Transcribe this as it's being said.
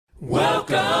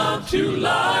Welcome to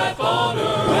Life on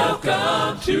Earth.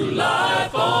 Welcome to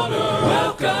Life on Earth.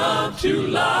 Welcome to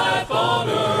Life on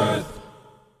Earth.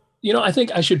 You know, I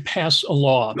think I should pass a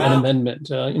law, an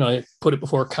amendment. I put it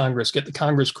before Congress, get the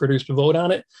Congress critters to vote on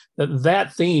it,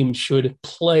 that theme should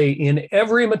play in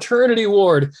every maternity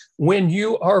ward when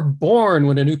you are born,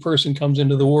 when a new person comes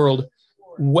into the world.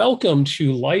 Welcome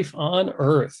to Life on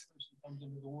Earth.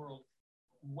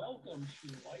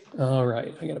 All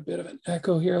right, I got a bit of an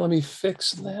echo here. Let me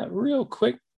fix that real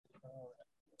quick.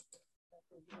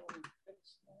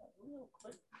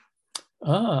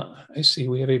 I see.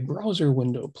 We have a browser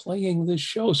window playing this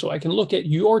show, so I can look at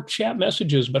your chat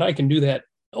messages, but I can do that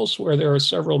elsewhere. There are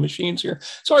several machines here.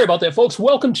 Sorry about that, folks.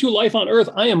 Welcome to Life on Earth.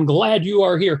 I am glad you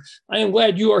are here. I am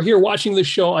glad you are here watching this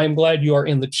show. I am glad you are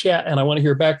in the chat, and I want to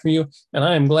hear back from you. And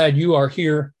I am glad you are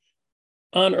here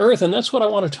on Earth, and that's what I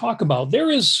want to talk about. There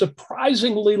is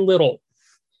surprisingly little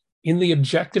in the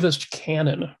objectivist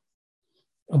canon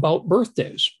about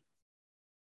birthdays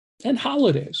and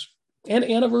holidays and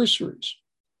anniversaries.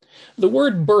 The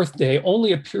word birthday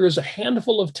only appears a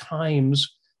handful of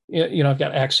times. I've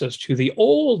got access to the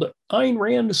old Ayn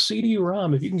Rand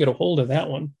CD-ROM, if you can get a hold of that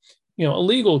one, a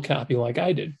legal copy like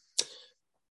I did.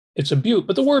 It's a beaut,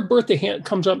 but the word birthday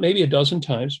comes up maybe a dozen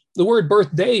times. The word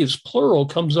birthdays, plural,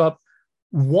 comes up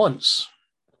once.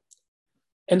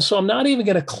 And so I'm not even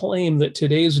going to claim that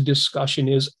today's discussion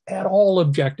is at all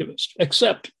objectivist,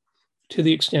 except to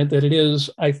the extent that it is,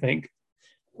 I think,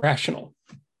 rational.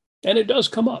 And it does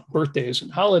come up, birthdays and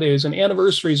holidays and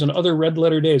anniversaries and other red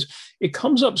letter days. It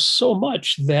comes up so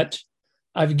much that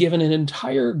I've given an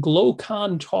entire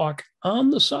GlowCon talk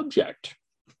on the subject.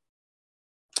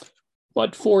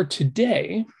 But for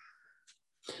today,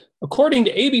 according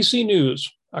to ABC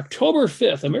News, October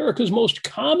 5th, America's most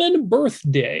common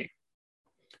birthday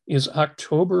is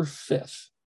October 5th.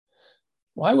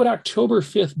 Why would October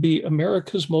 5th be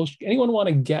America's most, anyone want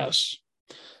to guess?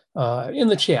 In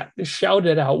the chat, just shout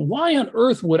it out. Why on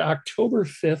earth would October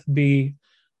 5th be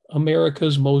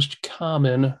America's most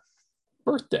common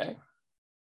birthday?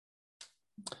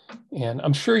 And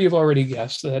I'm sure you've already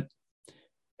guessed that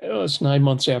it's 9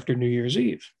 months after New Year's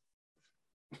Eve.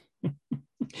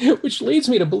 Which leads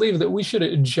me to believe that we should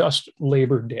adjust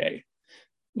Labor Day.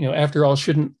 After all,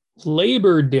 shouldn't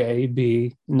Labor Day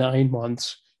be 9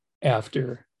 months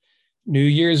after New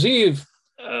Year's Eve?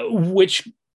 Which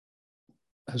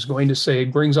I was going to say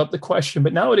brings up the question,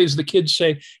 but nowadays the kids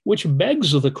say, which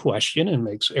begs the question and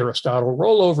makes Aristotle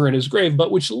roll over in his grave,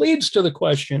 but which leads to the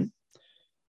question,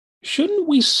 shouldn't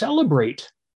we celebrate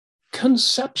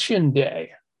Conception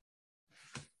Day?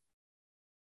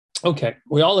 Okay,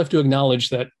 we all have to acknowledge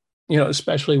that,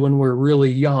 especially when we're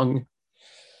really young,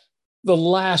 the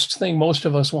last thing most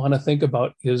of us want to think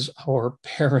about is our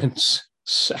parents'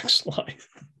 sex life.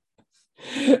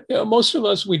 Most of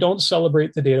us, we don't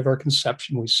celebrate the date of our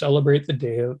conception. We celebrate the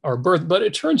day of our birth. But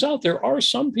it turns out there are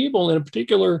some people in a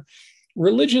particular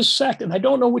religious sect, and I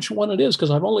don't know which one it is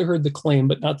because I've only heard the claim,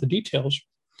 but not the details,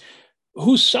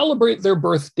 who celebrate their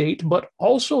birth date, but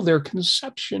also their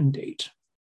conception date.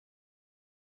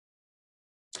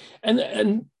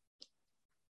 And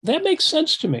that makes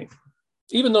sense to me,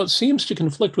 even though it seems to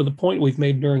conflict with the point we've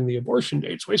made during the abortion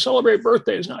dates. We celebrate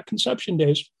birthdays, not conception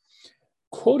days.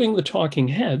 Quoting the Talking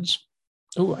Heads,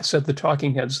 I said the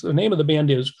Talking Heads. The name of the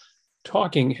band is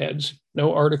Talking Heads,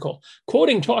 no article.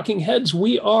 Quoting Talking Heads,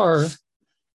 we are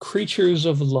creatures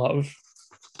of love.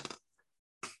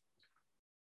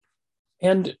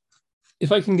 And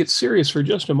if I can get serious for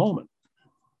just a moment,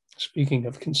 speaking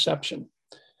of conception,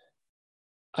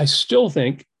 I still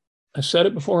think, I've said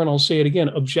it before and I'll say it again,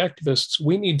 objectivists,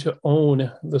 we need to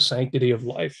own the sanctity of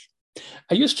life.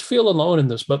 I used to feel alone in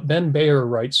this, but Ben Bayer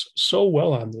writes so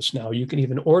well on this now. You can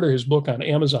even order his book on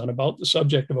Amazon about the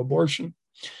subject of abortion.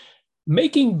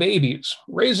 Making babies,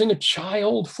 raising a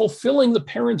child, fulfilling the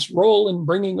parent's role in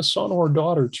bringing a son or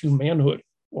daughter to manhood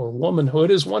or womanhood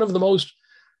is one of the most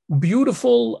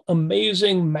beautiful,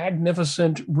 amazing,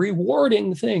 magnificent,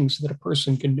 rewarding things that a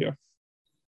person can do.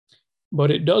 But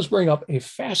it does bring up a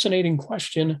fascinating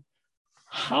question.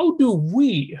 How do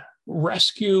we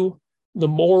rescue the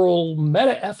moral,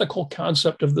 meta-ethical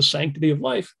concept of the sanctity of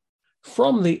life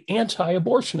from the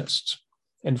anti-abortionists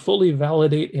and fully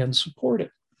validate and support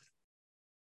it?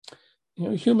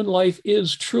 Human life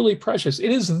is truly precious.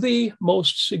 It is the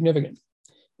most significant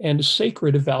and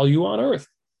sacred value on earth,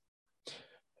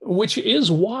 which is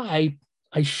why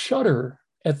I shudder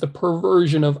at the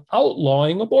perversion of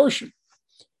outlawing abortion,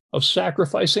 of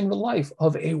sacrificing the life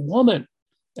of a woman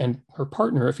and her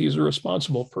partner, if he's a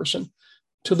responsible person,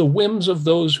 to the whims of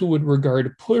those who would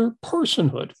regard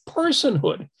personhood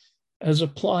as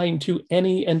applying to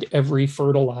any and every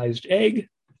fertilized egg,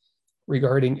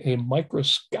 regarding a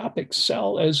microscopic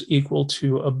cell as equal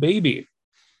to a baby,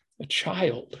 a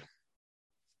child.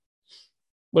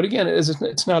 But again,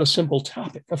 it's not a simple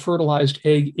topic. A fertilized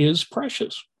egg is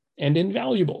precious and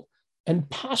invaluable and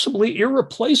possibly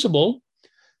irreplaceable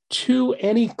to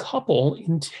any couple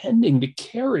intending to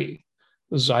carry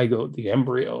the zygote, the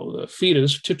embryo, the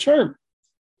fetus to term.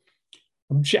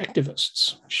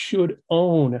 Objectivists should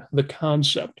own the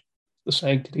concept, the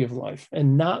sanctity of life,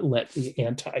 and not let the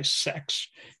anti-sex,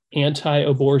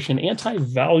 anti-abortion,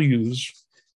 anti-values,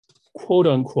 quote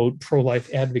unquote,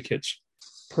 pro-life advocates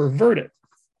pervert it.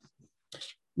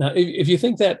 Now, if you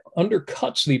think that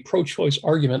undercuts the pro-choice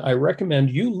argument, I recommend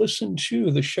you listen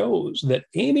to the shows that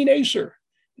Amy Nasser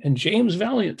and James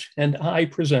Valiant and I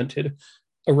presented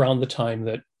around the time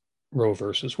that Roe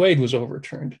versus Wade was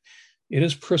overturned. It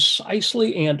is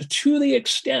precisely and to the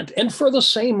extent and for the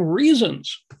same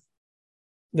reasons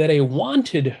that a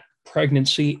wanted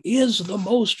pregnancy is the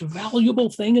most valuable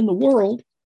thing in the world,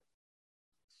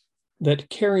 that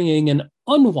carrying an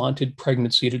unwanted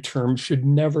pregnancy to term should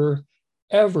never,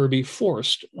 ever be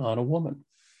forced on a woman.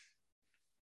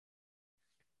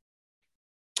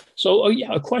 So,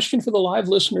 a question for the live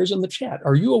listeners in the chat.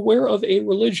 Are you aware of a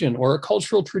religion or a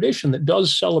cultural tradition that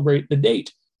does celebrate the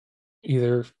date,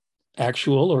 either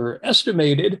actual or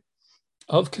estimated,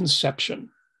 of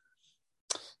conception?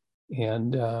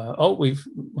 And, of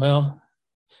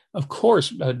course,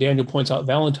 Daniel points out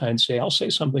Valentine's Day. I'll say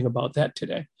something about that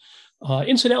today.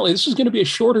 Incidentally, this is going to be a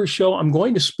shorter show. I'm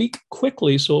going to speak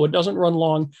quickly so it doesn't run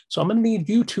long. So I'm going to need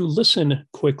you to listen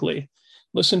quickly.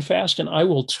 Listen fast, and I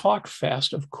will talk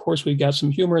fast. Of course, we've got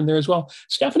some humor in there as well.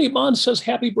 Stephanie Bond says,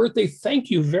 happy birthday. Thank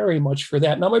you very much for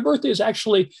that. Now, my birthday is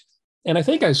actually, and I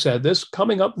think I said this,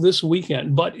 coming up this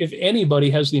weekend. But if anybody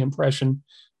has the impression,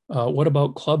 what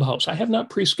about Clubhouse? I have not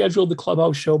pre-scheduled the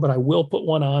Clubhouse show, but I will put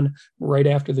one on right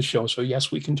after the show. So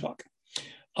yes, we can talk.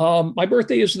 My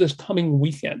birthday is this coming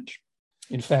weekend.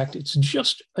 In fact, it's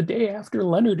just a day after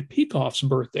Leonard Peikoff's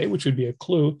birthday, which would be a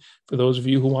clue for those of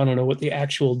you who want to know what the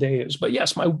actual day is. But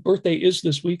yes, my birthday is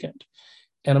this weekend.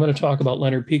 And I'm going to talk about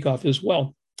Leonard Peikoff as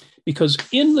well, because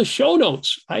in the show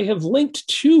notes, I have linked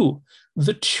to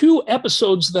the 2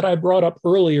 episodes that I brought up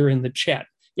earlier in the chat.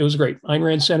 It was great. Ayn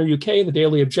Rand Center UK, the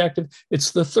Daily Objective.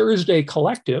 It's the Thursday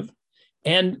Collective.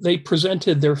 And they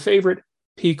presented their favorite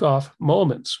Peikoff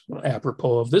moments,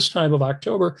 apropos of this time of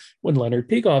October when Leonard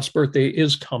Peikoff's birthday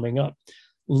is coming up.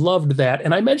 Loved that.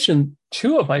 And I mentioned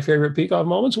 2 of my favorite Peikoff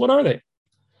moments. What are they?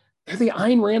 They're the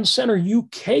Ayn Rand Center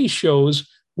UK shows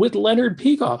with Leonard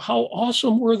Peikoff. How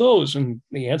awesome were those? And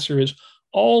the answer is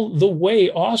all the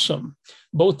way awesome.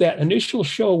 Both that initial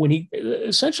show when he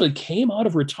essentially came out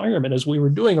of retirement as we were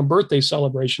doing a birthday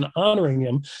celebration honoring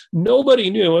him, nobody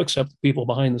knew except the people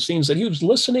behind the scenes that he was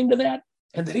listening to that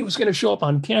and that he was going to show up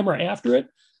on camera after it.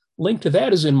 Link to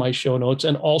that is in my show notes,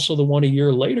 and also the one a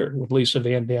year later when Lisa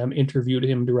Van Dam interviewed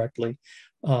him directly.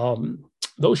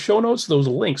 Those show notes, those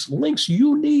links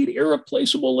you need,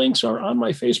 irreplaceable links, are on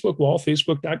my Facebook wall,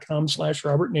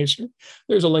 facebook.com/Robert Nasser.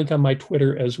 There's a link on my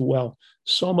Twitter as well.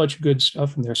 So much good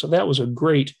stuff in there. So that was a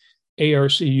great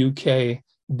ARC UK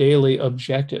daily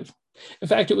objective. In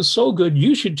fact, it was so good,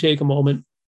 you should take a moment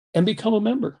and become a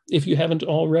member if you haven't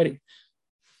already.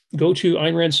 Go to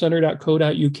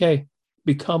aynrandcenter.co.uk,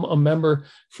 become a member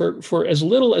for as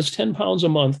little as £10 a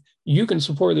month. You can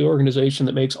support the organization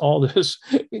that makes all this,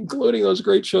 including those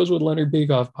great shows with Leonard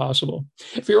Peikoff, possible.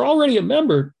 If you're already a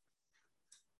member,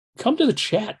 come to the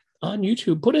chat on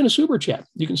YouTube, put in a super chat.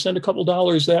 You can send a couple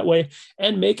dollars that way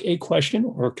and make a question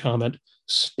or a comment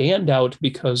stand out,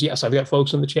 because yes, I've got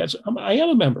folks in the chat. I am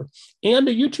a member and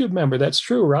a YouTube member. That's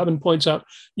true. Robin points out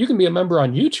you can be a member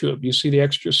on YouTube. You see the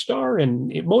extra star and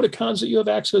emoticons that you have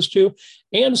access to,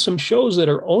 and some shows that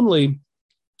are only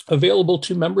available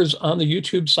to members on the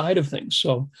YouTube side of things.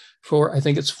 So for, I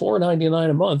think it's $4.99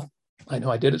 a month. I know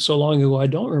I did it so long ago, I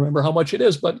don't remember how much it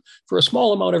is, but for a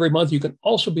small amount every month, you can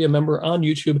also be a member on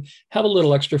YouTube, have a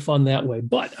little extra fun that way.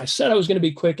 But I said I was going to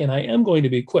be quick, and I am going to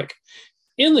be quick.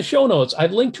 In the show notes,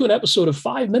 I've linked to an episode of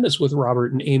 5 Minutes with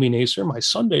Robert and Amy Nasser, my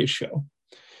Sunday show,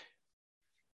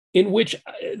 in which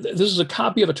this is a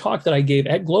copy of a talk that I gave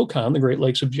at GlowCon, the Great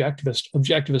Lakes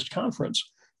Objectivist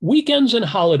Conference, Weekends and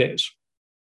Holidays,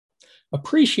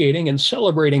 appreciating and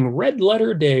celebrating red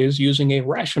letter days using a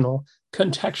rational,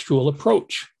 contextual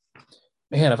approach.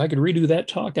 Man, if I could redo that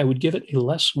talk, I would give it a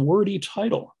less wordy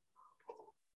title.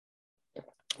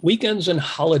 Weekends and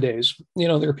holidays. You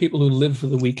know, there are people who live for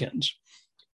the weekends.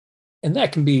 And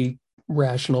that can be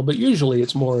rational, but usually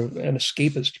it's more of an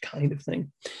escapist kind of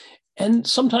thing. And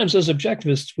sometimes as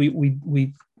objectivists,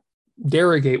 we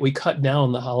derogate, we cut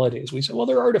down the holidays. We say, well,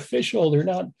 they're artificial. They're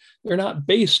not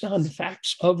based on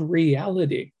facts of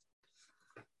reality.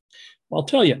 I'll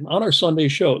tell you, on our Sunday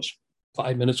shows,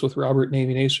 5 Minutes with Robert and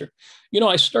Amy Nacer,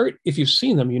 I start, if you've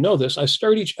seen them, you know this, I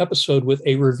start each episode with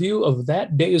a review of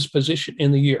that day's position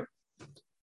in the year.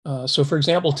 So, for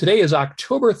example, today is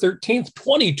October 13th,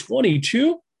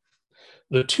 2022,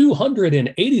 the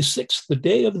 286th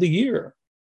day of the year,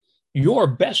 your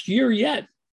best year yet,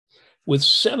 with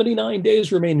 79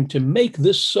 days remaining to make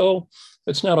this so.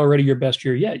 It's not already your best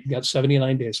year yet. You've got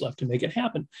 79 days left to make it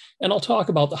happen. And I'll talk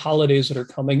about the holidays that are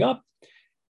coming up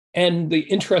and the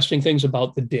interesting things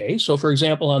about the day. So, for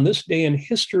example, on this day in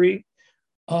history,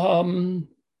 Paul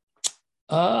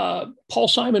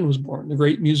Simon was born, the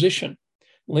great musician.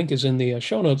 Link is in the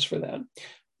show notes for that.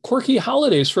 Quirky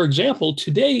holidays, for example,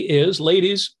 today is,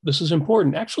 ladies, this is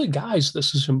important. Actually, guys,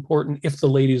 this is important if the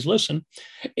ladies listen.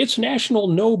 It's National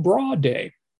No Bra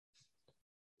Day.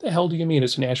 The hell do you mean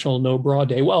it's National No Bra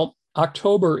Day? Well,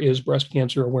 October is Breast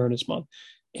Cancer Awareness Month.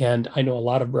 And I know a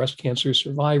lot of breast cancer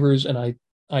survivors, and I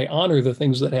honor the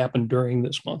things that happen during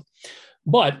this month.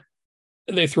 But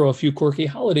they throw a few quirky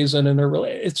holidays in, and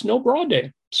it's No Bra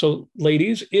Day. So,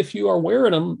 ladies, if you are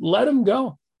wearing them, let them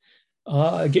go.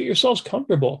 Get yourselves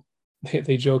comfortable.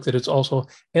 They joke that it's also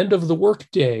end of the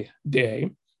workday day,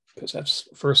 because that's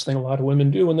the first thing a lot of women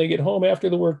do when they get home after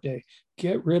the workday.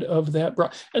 Get rid of that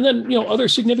bra. And then, other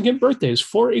significant birthdays.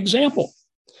 For example,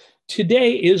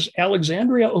 today is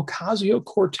Alexandria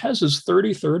Ocasio-Cortez's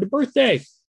 33rd birthday,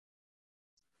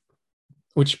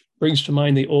 which brings to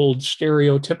mind the old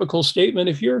stereotypical statement,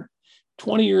 if you're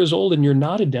 20 years old and you're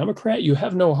not a Democrat, you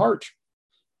have no heart.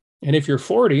 And if you're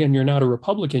 40 and you're not a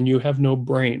Republican, you have no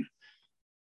brain.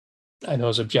 I know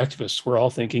as objectivists, we're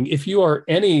all thinking, if you are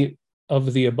any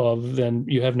of the above, then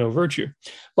you have no virtue.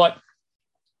 But,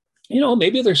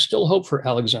 maybe there's still hope for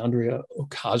Alexandria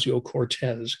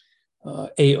Ocasio-Cortez,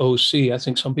 AOC. I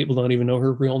think some people don't even know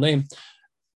her real name.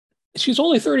 She's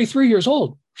only 33 years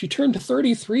old. She turned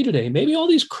 33 today. Maybe all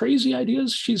these crazy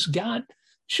ideas she's got,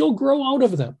 she'll grow out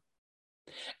of them.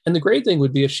 And the great thing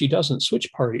would be if she doesn't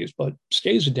switch parties, but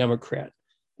stays a Democrat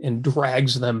and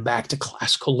drags them back to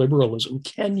classical liberalism.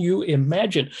 Can you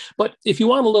imagine? But if you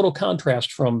want a little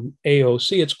contrast from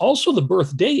AOC, it's also the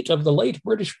birth date of the late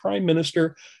British Prime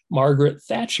Minister Margaret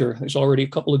Thatcher. There's already a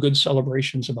couple of good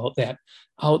celebrations about that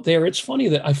out there. It's funny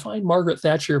that I find Margaret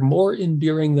Thatcher more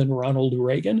endearing than Ronald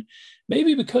Reagan,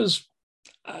 maybe because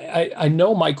I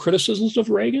know my criticisms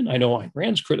of Reagan. I know Ayn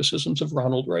Rand's criticisms of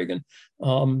Ronald Reagan,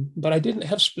 but I didn't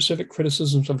have specific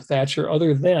criticisms of Thatcher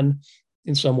other than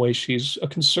in some ways she's a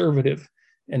conservative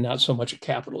and not so much a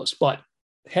capitalist. But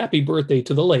happy birthday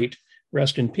to the late,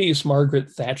 rest in peace,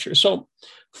 Margaret Thatcher. So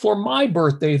for my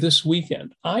birthday this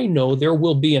weekend, I know there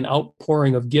will be an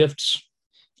outpouring of gifts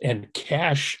and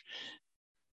cash.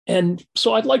 And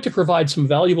so I'd like to provide some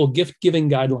valuable gift-giving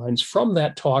guidelines from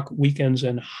that talk, weekends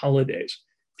and holidays.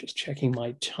 Just checking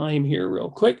my time here real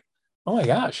quick. Oh my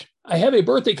gosh, I have a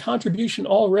birthday contribution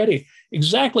already.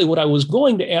 Exactly what I was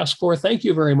going to ask for. Thank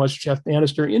you very much, Jeff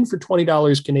Bannister, in for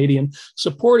 $20 Canadian,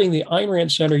 supporting the Ayn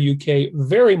Rand Center UK.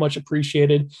 Very much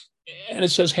appreciated. And it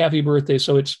says happy birthday.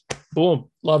 So it's boom,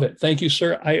 love it. Thank you,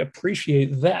 sir. I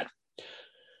appreciate that.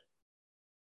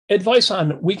 Advice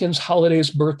on weekends,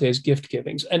 holidays, birthdays, gift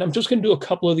givings. And I'm just going to do a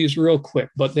couple of these real quick,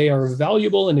 but they are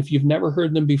valuable. And if you've never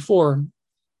heard them before,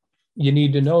 you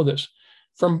need to know this.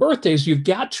 From birthdays, you've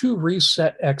got to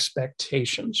reset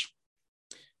expectations.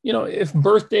 If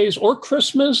birthdays or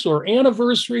Christmas or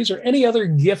anniversaries or any other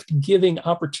gift-giving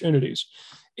opportunities,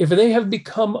 if they have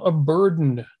become a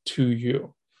burden to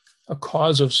you, a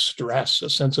cause of stress, a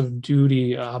sense of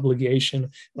duty,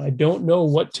 obligation, I don't know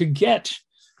what to get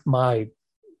my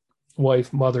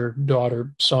wife, mother,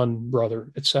 daughter, son,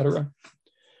 brother, etc.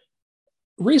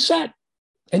 Reset.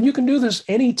 And you can do this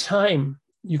anytime.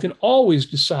 You can always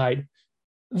decide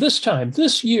this time,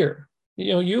 this year,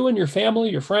 you and your family,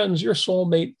 your friends, your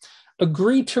soulmate,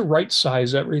 agree to right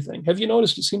size everything. Have you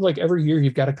noticed it seems like every year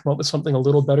you've got to come up with something a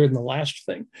little better than the last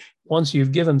thing? Once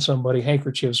you've given somebody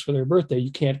handkerchiefs for their birthday,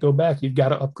 you can't go back. You've got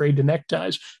to upgrade to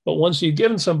neckties. But once you've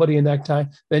given somebody a necktie,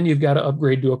 then you've got to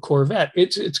upgrade to a Corvette.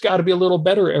 It's got to be a little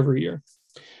better every year.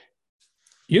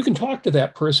 You can talk to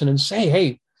that person and say,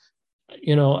 hey,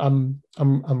 I'm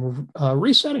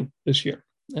resetting this year.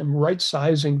 I'm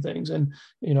right-sizing things. And,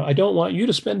 I don't want you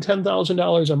to spend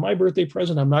 $10,000 on my birthday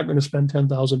present. I'm not going to spend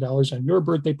 $10,000 on your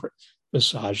birthday present.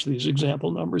 Massage these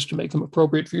example numbers to make them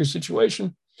appropriate for your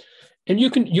situation. And you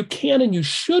can and you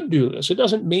should do this. It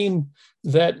doesn't mean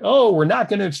that, we're not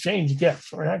going to exchange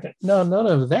gifts. We're not going to, no, none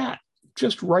of that.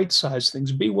 Just right-size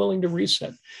things. Be willing to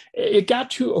reset. It got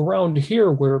to around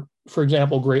here where for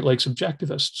example, Great Lakes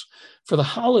objectivists. For the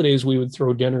holidays, we would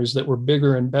throw dinners that were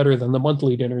bigger and better than the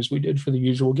monthly dinners we did for the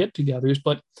usual get-togethers.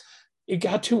 But it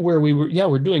got to where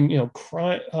we're doing,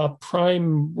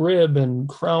 prime rib and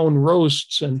crown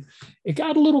roasts, and it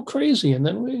got a little crazy. And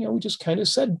then we just kind of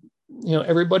said,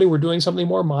 everybody, we're doing something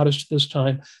more modest this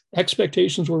time.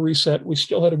 Expectations were reset. We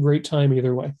still had a great time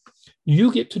either way.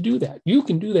 You get to do that. You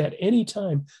can do that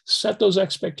anytime. Set those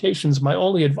expectations. My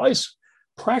only advice,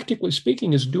 practically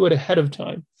speaking, is do it ahead of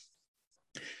time.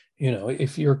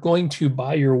 If you're going to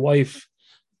buy your wife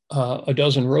a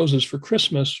dozen roses for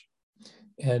Christmas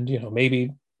and, maybe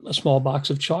a small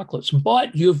box of chocolates,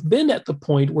 but you've been at the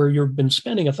point where you've been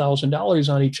spending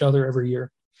 $1,000 on each other every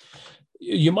year,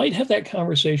 you might have that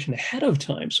conversation ahead of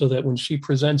time so that when she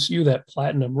presents you that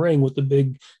platinum ring with the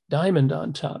big diamond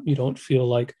on top, you don't feel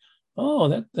like,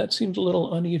 oh, that seems a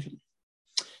little uneven.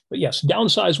 But yes,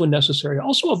 downsize when necessary.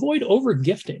 Also avoid over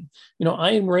gifting.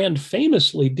 Ayn Rand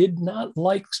famously did not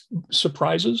like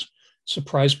surprise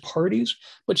parties,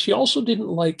 but she also didn't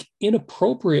like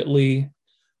inappropriately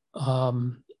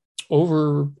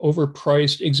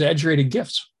overpriced, exaggerated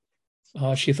gifts.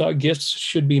 She thought gifts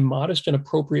should be modest and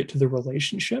appropriate to the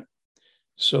relationship.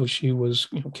 So she was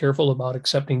careful about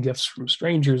accepting gifts from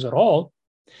strangers at all.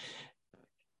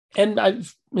 And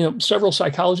I've, several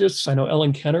psychologists, I know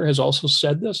Ellen Kenner has also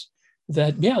said this,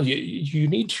 that, you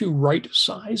need to right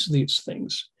size these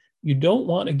things. You don't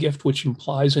want a gift which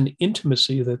implies an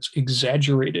intimacy that's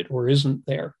exaggerated or isn't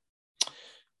there.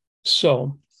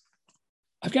 So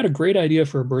I've got a great idea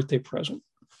for a birthday present.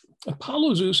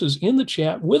 Apollo Zeus is in the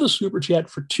chat with a super chat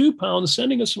for £2,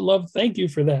 sending us some love. Thank you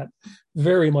for that.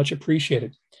 Very much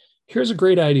appreciated. Here's a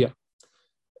great idea.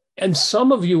 And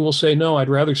some of you will say, no, I'd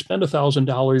rather spend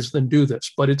 $1,000 than do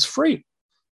this, but it's free.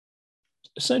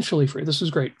 Essentially free. This is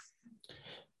great.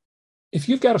 If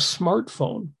you've got a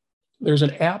smartphone, there's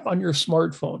an app on your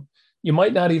smartphone. You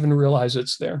might not even realize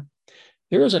it's there.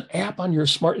 There is an app on your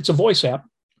it's a voice app.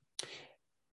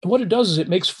 And what it does is it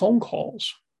makes phone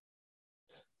calls.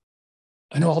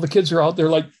 I know all the kids are out there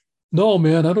like, no,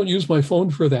 man, I don't use my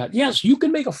phone for that. Yes, you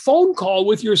can make a phone call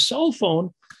with your cell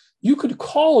phone. You could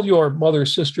call your mother,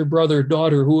 sister, brother,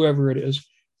 daughter, whoever it is,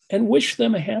 and wish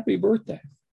them a happy birthday.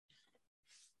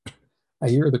 I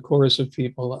hear the chorus of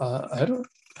people, I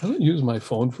don't use my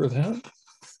phone for that.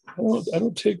 I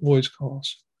don't take voice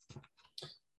calls.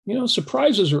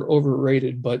 Surprises are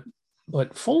overrated, but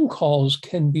phone calls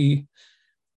can be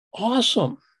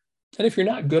awesome. And if you're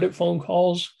not good at phone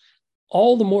calls,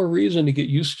 all the more reason to get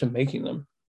used to making them.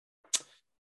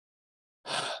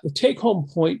 The take-home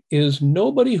point is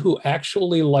nobody who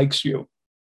actually likes you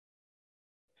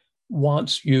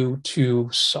wants you to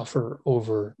suffer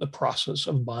over the process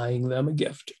of buying them a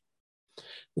gift.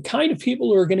 The kind of people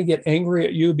who are going to get angry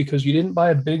at you because you didn't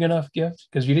buy a big enough gift,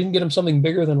 because you didn't get them something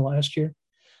bigger than last year.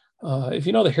 If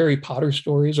you know the Harry Potter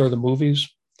stories or the movies,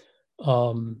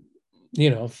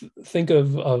 think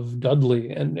of Dudley,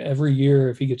 and every year,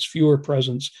 if he gets fewer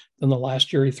presents than the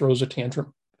last year, he throws a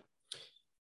tantrum.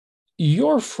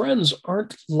 Your friends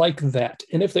aren't like that.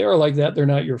 And if they are like that, they're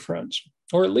not your friends.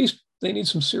 Or at least they need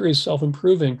some serious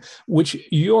self-improving, which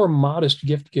your modest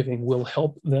gift giving will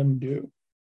help them do.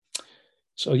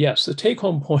 So yes, the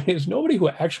take-home point is nobody who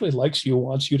actually likes you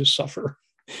wants you to suffer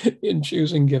in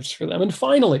choosing gifts for them. And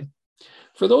finally,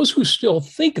 for those who still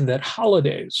think that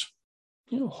holidays,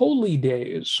 holy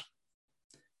days,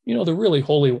 the really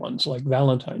holy ones like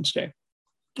Valentine's Day,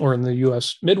 or in the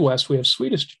U.S. Midwest, we have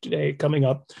Sweetest Day coming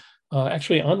up.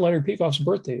 Actually, on Leonard Peikoff's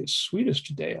birthday is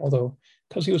Sweetest Day, although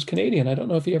because he was Canadian, I don't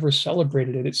know if he ever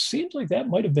celebrated it. It seems like that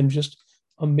might have been just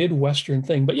a Midwestern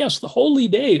thing. But yes, the holy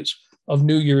days of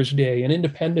New Year's Day and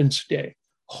Independence Day,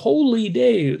 holy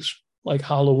days like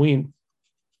Halloween.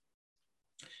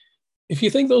 If you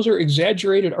think those are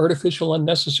exaggerated, artificial,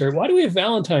 unnecessary, why do we have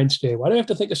Valentine's Day? Why do we have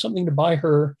to think of something to buy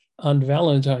her on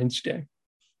Valentine's Day?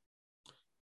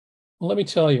 Well, let me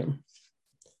tell you,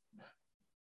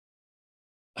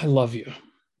 I love you.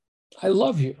 I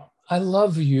love you. I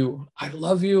love you. I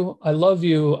love you. I love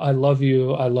you. I love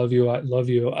you. I love you. I love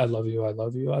you. I love you. I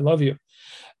love you. I love you.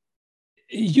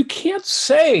 You can't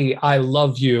say I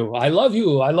love you. I love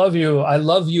you. I love you. I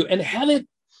love you and have it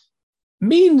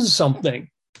mean something.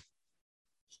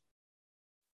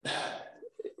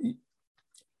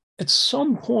 At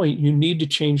some point, you need to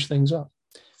change things up.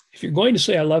 If you're going to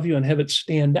say I love you and have it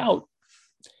stand out,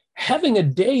 having a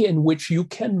day in which you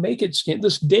can make it stand,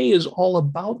 this day is all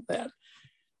about that.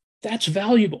 That's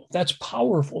valuable. That's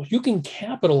powerful. You can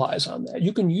capitalize on that.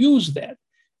 You can use that.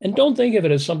 And don't think of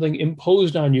it as something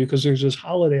imposed on you because there's this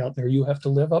holiday out there you have to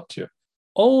live up to.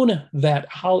 Own that.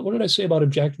 What did I say about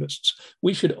objectivists?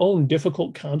 We should own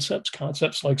difficult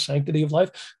concepts like sanctity of life.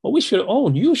 Well,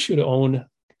 you should own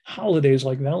holidays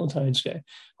like Valentine's Day.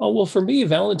 Oh, well, for me,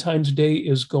 Valentine's Day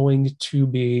is going to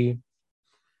be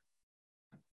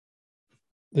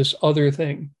this other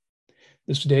thing,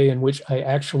 this day in which I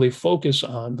actually focus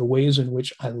on the ways in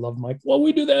which I love well,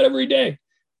 we do that every day.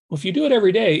 Well, if you do it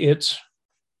every day, it's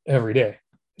every day.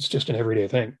 It's just an everyday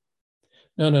thing.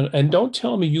 No. And don't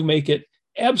tell me you make it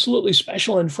absolutely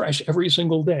special and fresh every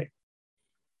single day,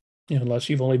 unless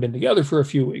you've only been together for a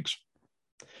few weeks.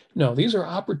 No, these are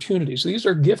opportunities. These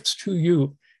are gifts to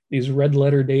you, these red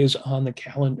letter days on the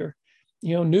calendar.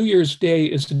 New Year's Day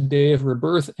is a day of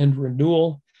rebirth and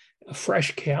renewal, a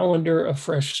fresh calendar, a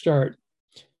fresh start.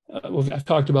 I've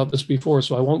talked about this before,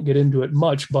 so I won't get into it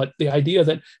much, but the idea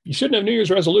that you shouldn't have New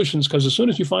Year's resolutions because as soon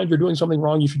as you find you're doing something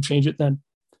wrong, you should change it then.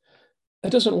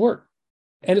 That doesn't work.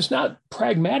 And it's not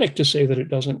pragmatic to say that it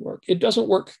doesn't work. It doesn't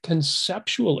work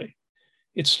conceptually.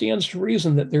 It stands to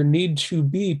reason that there need to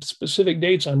be specific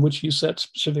dates on which you set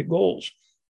specific goals.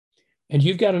 And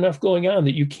you've got enough going on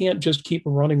that you can't just keep a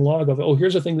running log of, oh,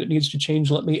 here's a thing that needs to change.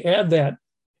 Let me add that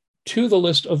to the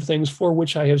list of things for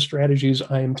which I have strategies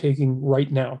I am taking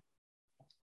right now.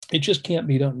 It just can't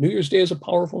be done. New Year's Day is a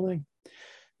powerful thing.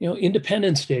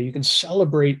 Independence Day, you can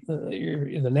celebrate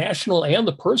the national and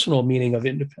the personal meaning of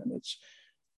independence.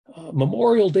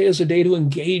 Memorial Day is a day to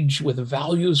engage with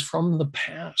values from the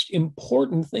past,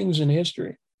 important things in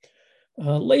history.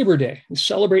 Labor Day, we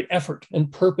celebrate effort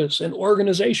and purpose and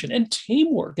organization and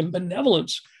teamwork and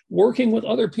benevolence, working with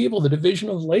other people, the division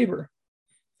of labor.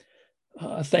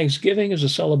 Thanksgiving is a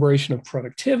celebration of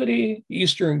productivity.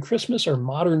 Easter and Christmas are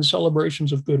modern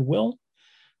celebrations of goodwill.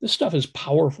 This stuff is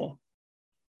powerful.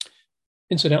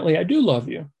 Incidentally, I do love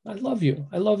you. I love you.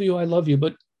 I love you. I love you.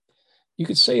 But you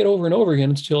could say it over and over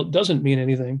again until it doesn't mean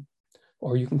anything,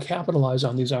 or you can capitalize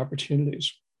on these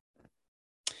opportunities.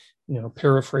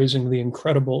 Paraphrasing The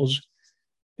Incredibles,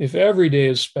 if every day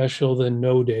is special, then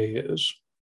no day is.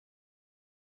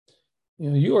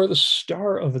 You are the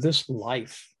star of this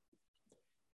life.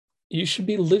 You should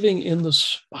be living in the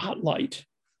spotlight,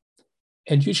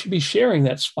 and you should be sharing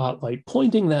that spotlight,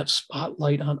 pointing that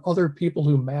spotlight on other people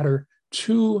who matter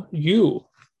to you.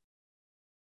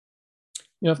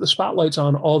 If the spotlight's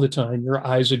on all the time, your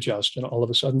eyes adjust and all of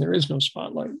a sudden there is no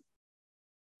spotlight.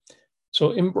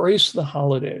 So embrace the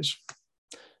holidays.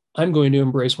 I'm going to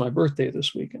embrace my birthday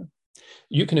this weekend.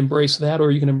 You can embrace that,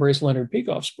 or you can embrace Leonard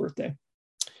Peikoff's birthday,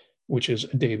 which is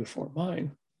a day before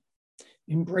mine.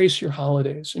 Embrace your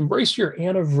holidays. Embrace your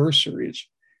anniversaries,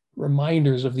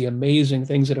 reminders of the amazing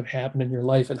things that have happened in your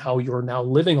life and how you're now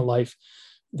living a life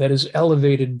that is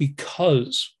elevated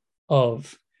because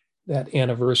of that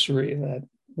anniversary, that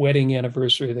wedding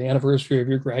anniversary, the anniversary of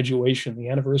your graduation, the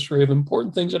anniversary of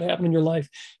important things that happen in your life,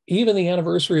 even the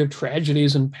anniversary of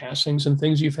tragedies and passings and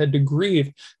things you've had to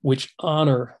grieve, which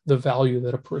honor the value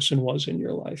that a person was in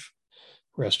your life.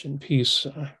 Rest in peace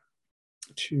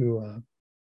to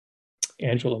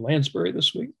Angela Lansbury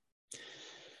this week.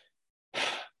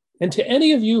 And to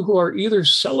any of you who are either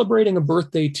celebrating a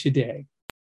birthday today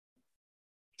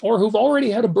or who've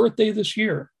already had a birthday this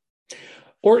year,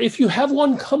 or if you have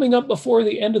one coming up before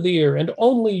the end of the year and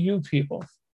only you people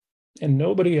and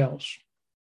nobody else,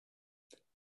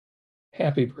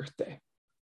 happy birthday.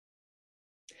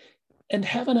 And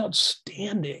have an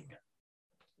outstanding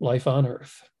life on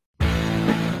earth.